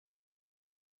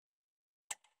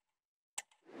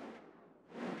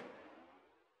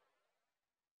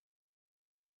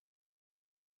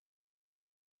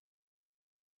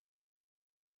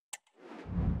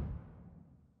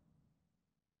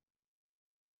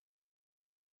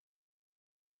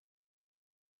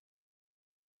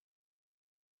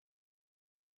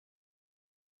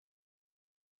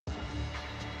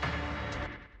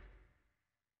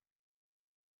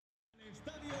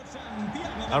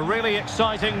A really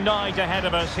exciting night ahead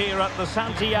of us here at the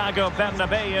Santiago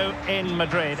Bernabeu in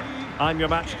Madrid. I'm your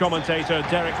match commentator,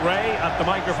 Derek Ray, at the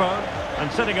microphone.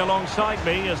 And sitting alongside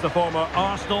me is the former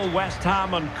Arsenal, West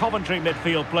Ham and Coventry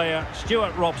midfield player,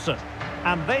 Stuart Robson.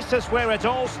 And this is where it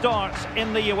all starts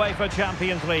in the UEFA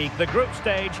Champions League, the group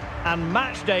stage and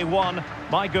match day one.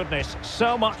 My goodness,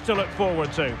 so much to look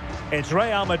forward to. It's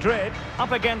Real Madrid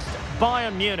up against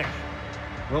Bayern Munich.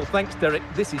 Well, thanks, Derek.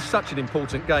 This is such an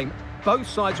important game. Both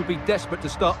sides will be desperate to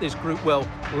start this group well.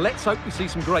 Let's hope we see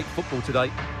some great football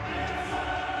today.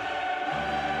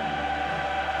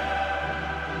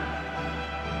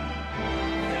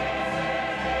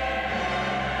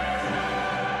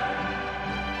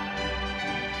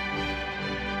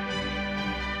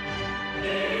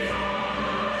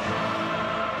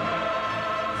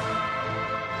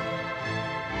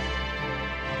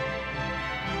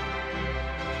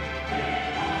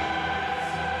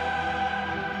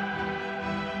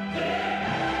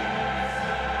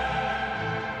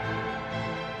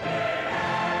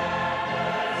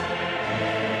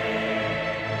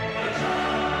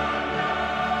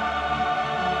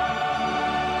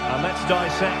 Let's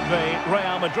dissect the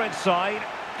Real Madrid side.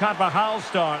 Carvajal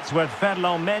starts with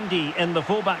Ferland Mendy in the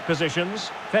fullback positions.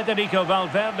 Federico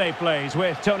Valverde plays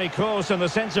with Toni Kroos in the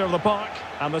centre of the park.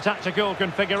 And the tactical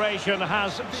configuration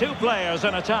has two players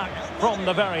in attack from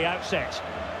the very outset.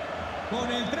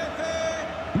 Con el 13,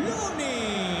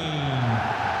 Luni.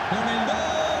 Con el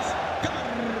 2,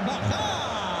 Carvajal.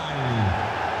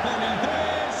 Con el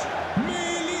 3,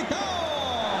 Militao.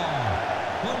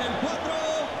 Con el 4,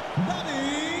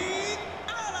 David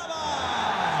Alaba.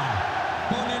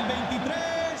 Con el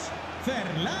 23,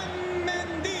 Ferland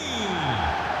Mendy.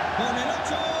 Con el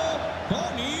 8,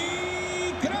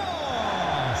 Toni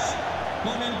Kroos.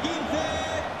 Con el 15,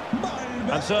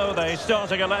 Valverde. And so the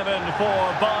starting 11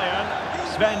 for Bayern.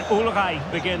 Sven Ulreich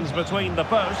begins between the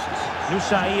posts.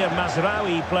 Nusair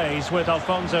Mazraoui plays with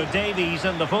Alphonso Davies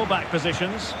in the fullback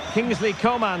positions. Kingsley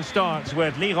Coman starts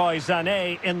with Leroy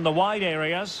Sané in the wide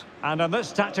areas. And in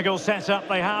this tactical setup,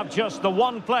 they have just the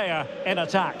one player in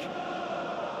attack.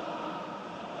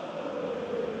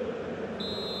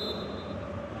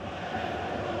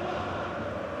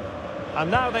 And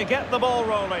now they get the ball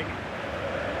rolling.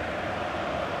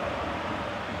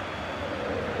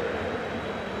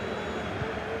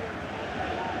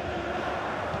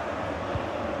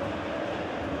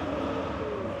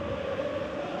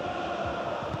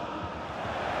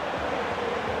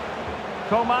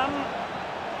 Coman.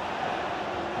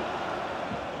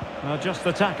 Well, just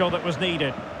the tackle that was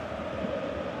needed.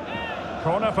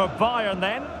 Corner for Bayern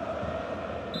then.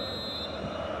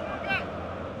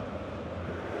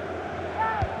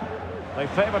 They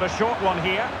favoured a short one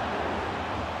here.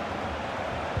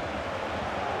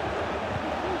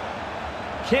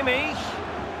 Kimmich.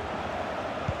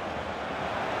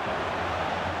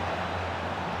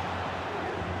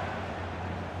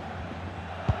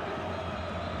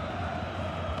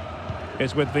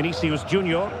 Is with Vinicius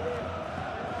Junior.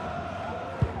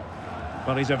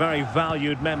 Well, he's a very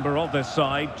valued member of this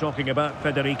side, talking about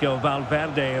Federico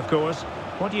Valverde, of course.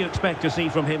 What do you expect to see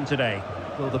from him today?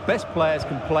 Well, the best players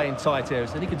can play in tight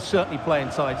areas, and he can certainly play in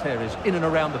tight areas, in and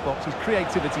around the box. His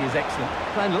creativity is excellent.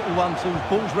 Playing little one-twos,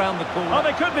 balls round the corner. Oh,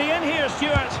 they could be in here,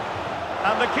 Stuart.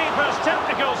 And the keeper's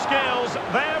technical skills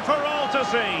there for all to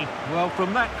see. Well,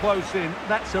 from that close in,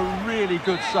 that's a really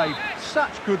good save.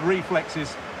 Such good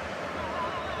reflexes.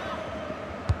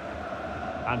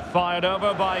 And fired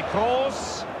over by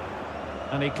Kroos.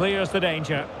 And he clears the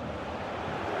danger.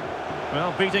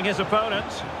 Well, beating his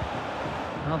opponent.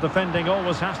 Well, defending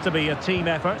always has to be a team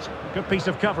effort. Good piece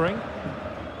of covering.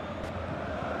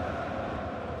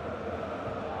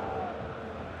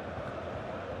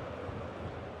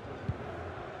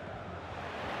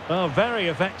 Oh, very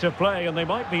effective play, and they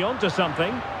might be onto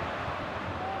something.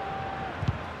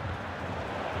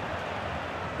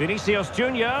 Vinicius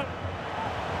Junior.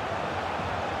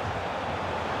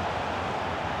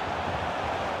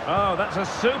 Oh, that's a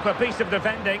super piece of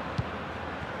defending.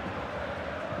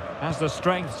 Has the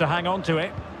strength to hang on to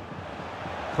it.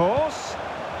 Kroos.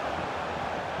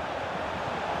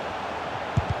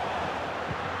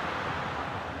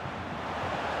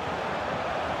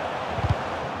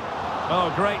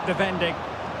 Oh, great defending.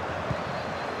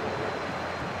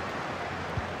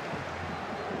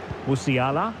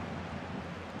 Musiala.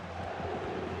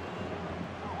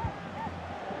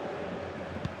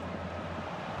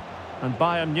 And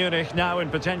Bayern Munich now in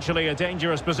potentially a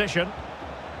dangerous position.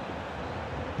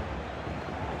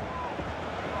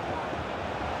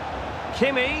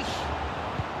 Kimmich.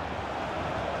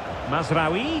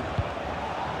 Mazraoui.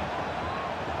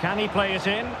 Can he play it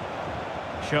in?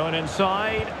 Shown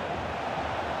inside.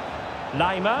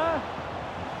 Lima.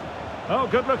 Oh,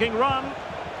 good-looking run.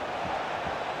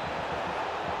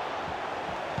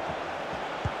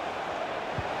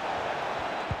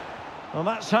 Well,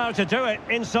 that's how to do it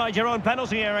inside your own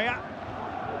penalty area.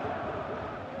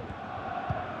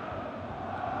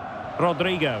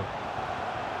 Rodrigo.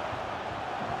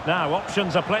 Now,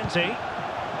 options are plenty.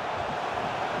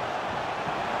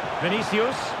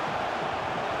 Vinicius.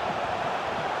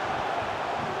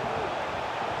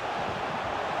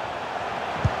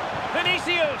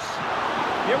 Vinicius!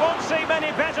 You won't see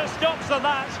many better stops than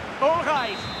that. All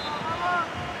right.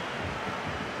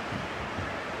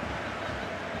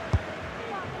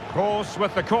 Course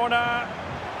with the corner.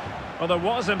 Well, there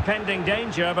was impending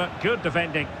danger, but good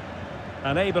defending.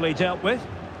 And ably dealt with.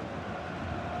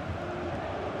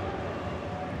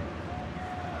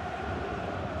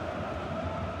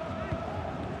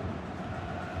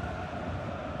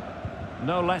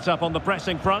 No let-up on the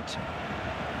pressing front.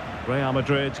 Real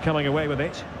Madrid coming away with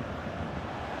it.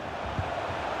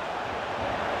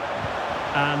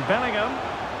 And Bellingham.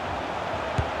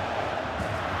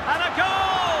 And a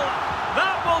goal!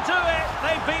 That will do it!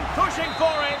 They've been pushing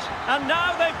for it, and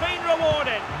now they've been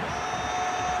rewarded.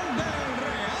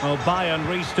 Well, Bayern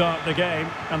restart the game,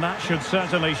 and that should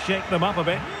certainly shake them up a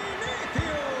bit.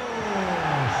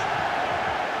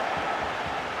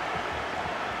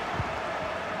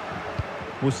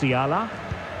 Musiala.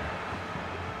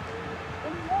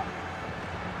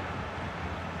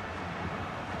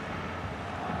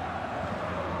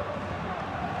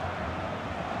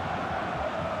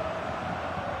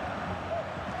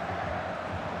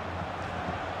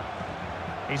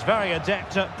 He's very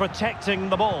adept at protecting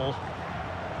the ball.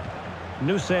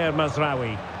 Nusayr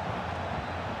Mazraoui.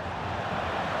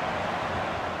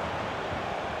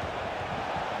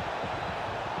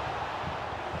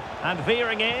 And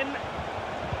veering in.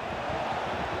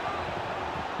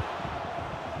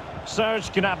 Serge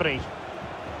Gnabry.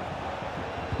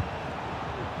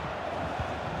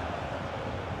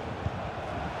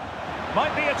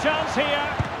 Might be a chance here.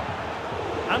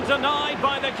 And denied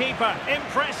by the keeper.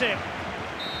 Impressive.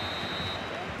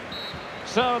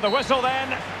 So the whistle then.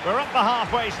 We're at the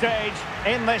halfway stage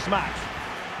in this match.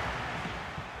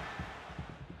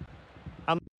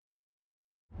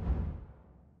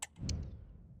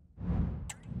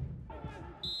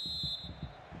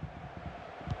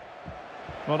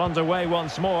 Well, underway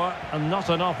once more, and not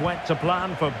enough went to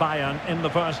plan for Bayern in the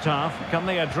first half. Can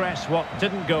they address what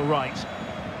didn't go right?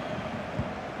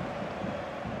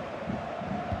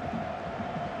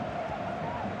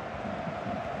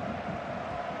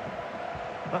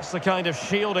 That's the kind of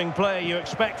shielding play you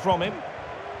expect from him.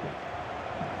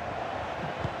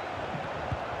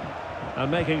 And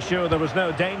making sure there was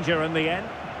no danger in the end.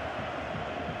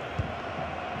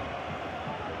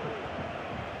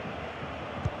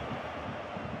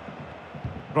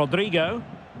 Rodrigo.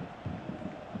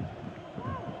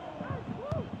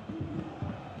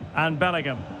 And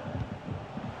Bellingham.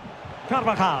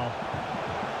 Carvajal.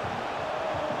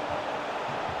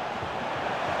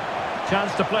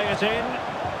 Chance to play it in.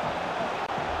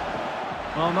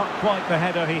 Well, not quite the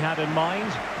header he had in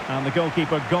mind. And the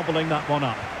goalkeeper gobbling that one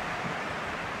up.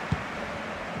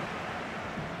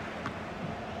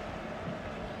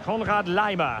 Konrad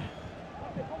Laimer.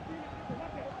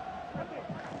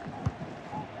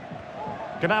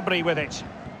 Gnabry with it.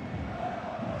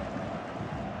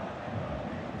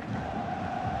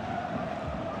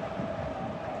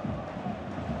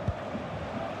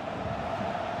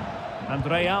 And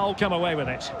Real come away with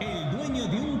it. El dueño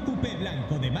de un coupé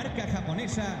blanco de marca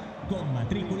japonesa con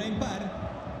matrícula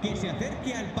impar que se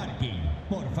acerque al parking,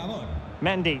 por favor.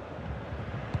 Mendy.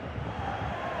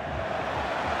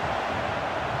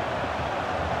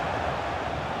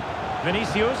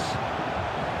 Vinicius.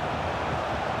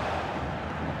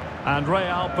 And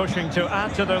Real pushing to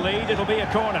add to their lead. It'll be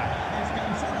a corner.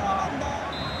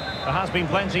 There has been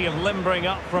plenty of limbering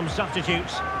up from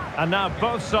substitutes. And now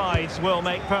both sides will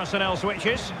make personnel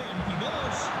switches.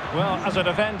 Well, as a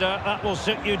defender, that will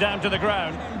sit you down to the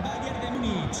ground.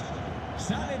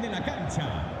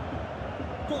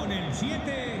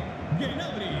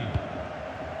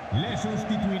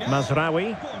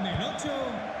 Mazraoui.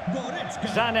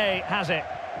 Sané has it.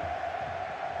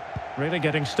 Really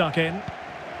getting stuck in.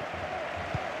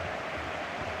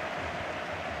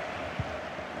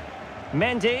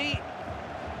 Mendy.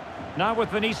 Now with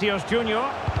Vinicius Junior.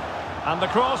 And the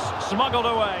cross smuggled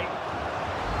away.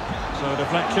 So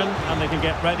deflection, and they can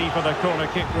get ready for the corner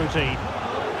kick routine.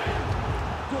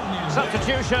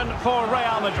 Substitution for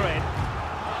Real Madrid.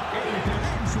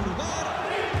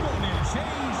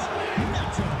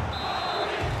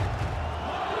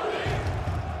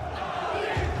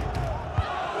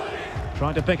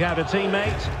 Trying to pick out a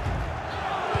teammate.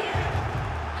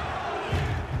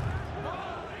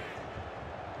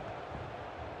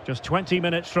 Just 20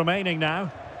 minutes remaining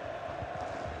now.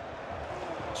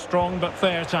 Strong but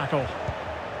fair tackle.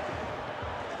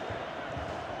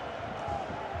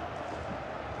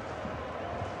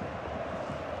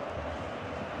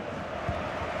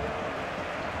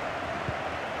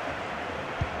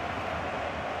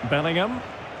 Bellingham.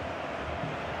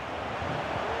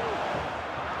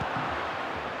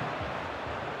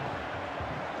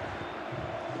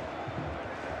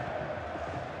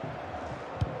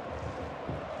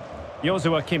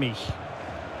 Joshua Kimmich.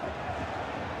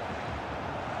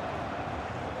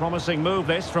 Promising move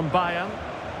this from Bayern.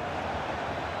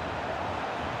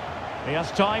 He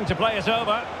has time to play it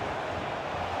over.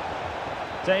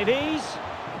 Davies.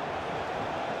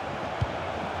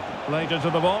 Played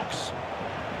into the box.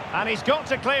 And he's got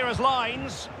to clear his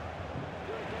lines.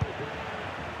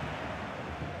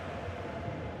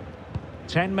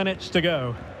 10 minutes to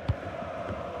go.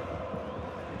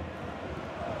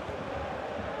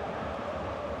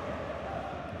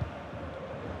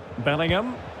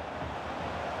 Bellingham.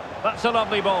 That's a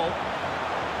lovely ball.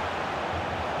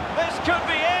 This could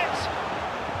be it.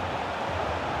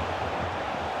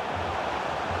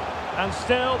 And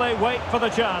still they wait for the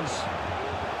chance.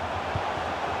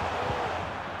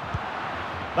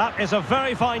 That is a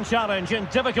very fine challenge in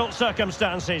difficult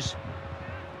circumstances.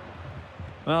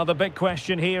 Well, the big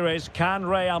question here is, can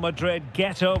Real Madrid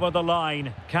get over the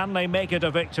line? Can they make it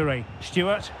a victory?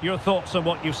 Stuart, your thoughts on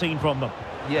what you've seen from them?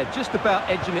 Yeah, just about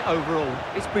edging it overall.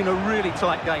 It's been a really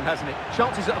tight game, hasn't it?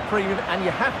 Chances at a premium, and you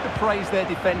have to praise their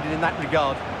defending in that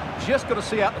regard. Just got to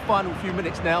see out the final few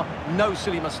minutes now. No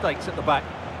silly mistakes at the back.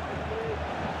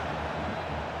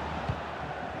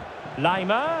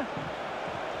 Lima.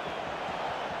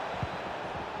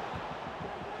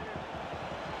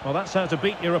 Well, that's how to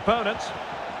beat your opponent.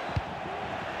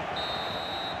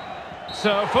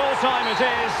 So full time it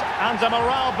is, and a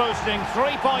morale boosting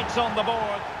 3 points on the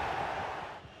board.